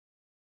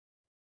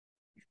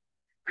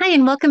Hi,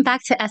 and welcome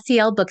back to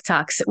SEL Book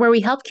Talks, where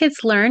we help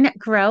kids learn,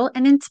 grow,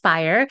 and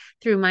inspire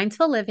through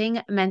mindful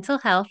living, mental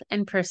health,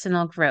 and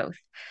personal growth.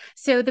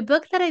 So, the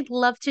book that I'd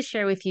love to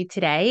share with you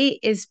today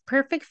is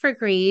perfect for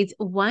grades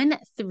 1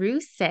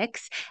 through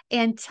 6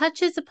 and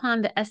touches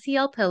upon the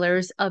SEL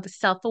pillars of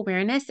self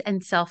awareness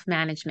and self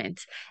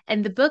management.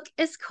 And the book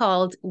is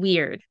called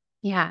Weird.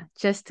 Yeah,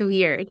 just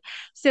weird.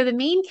 So the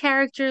main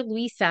character,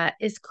 Luisa,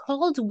 is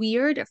called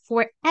weird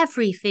for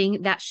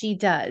everything that she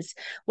does,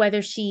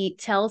 whether she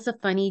tells a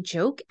funny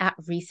joke at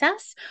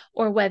recess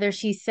or whether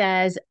she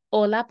says,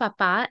 Hola,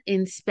 papa,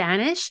 in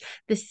Spanish,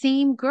 the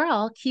same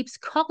girl keeps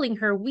calling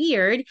her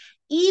weird,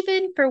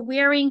 even for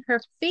wearing her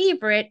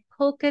favorite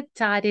polka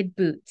dotted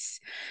boots.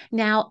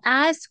 Now,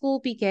 as school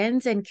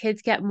begins and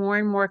kids get more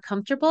and more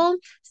comfortable,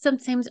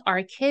 sometimes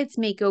our kids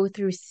may go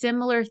through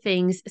similar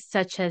things,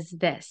 such as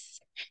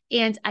this.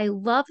 And I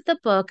love the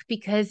book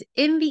because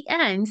in the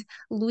end,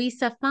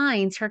 Luisa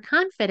finds her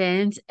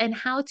confidence and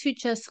how to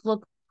just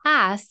look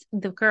past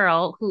the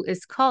girl who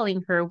is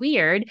calling her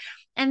weird.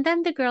 And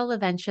then the girl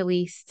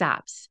eventually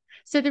stops.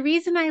 So the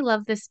reason I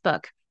love this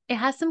book, it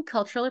has some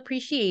cultural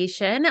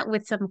appreciation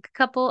with some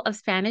couple of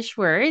Spanish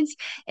words.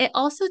 It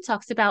also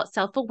talks about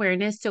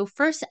self-awareness. So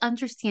first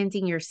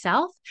understanding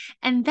yourself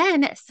and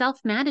then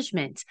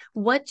self-management,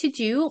 what to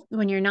do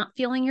when you're not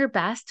feeling your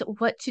best,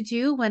 what to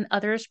do when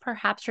others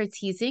perhaps are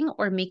teasing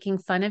or making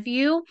fun of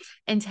you,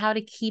 and how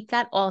to keep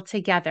that all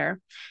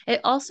together.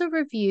 It also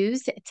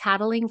reviews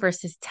tattling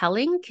versus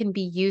telling can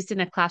be used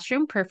in a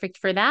classroom, perfect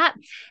for that.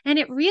 And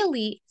it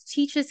really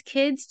teaches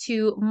kids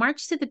to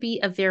march to the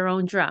beat of their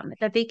own drum,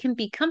 that they can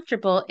be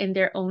comfortable in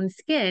their own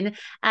skin,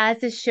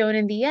 as is shown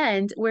in the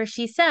end, where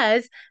she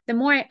says, the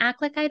more I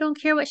act like I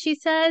don't care what she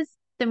says,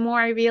 the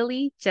more I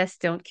really just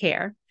don't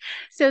care.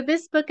 So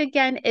this book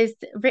again is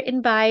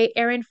written by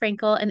Erin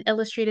Frankel and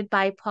illustrated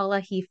by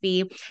Paula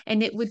Heafy,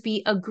 and it would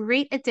be a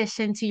great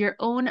addition to your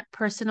own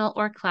personal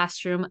or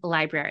classroom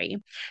library.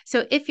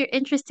 So if you're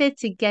interested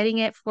to getting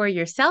it for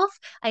yourself,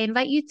 I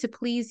invite you to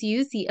please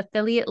use the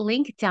affiliate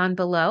link down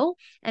below.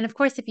 And of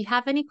course, if you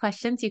have any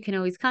questions, you can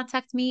always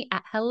contact me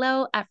at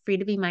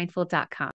hello@freetobemindful.com.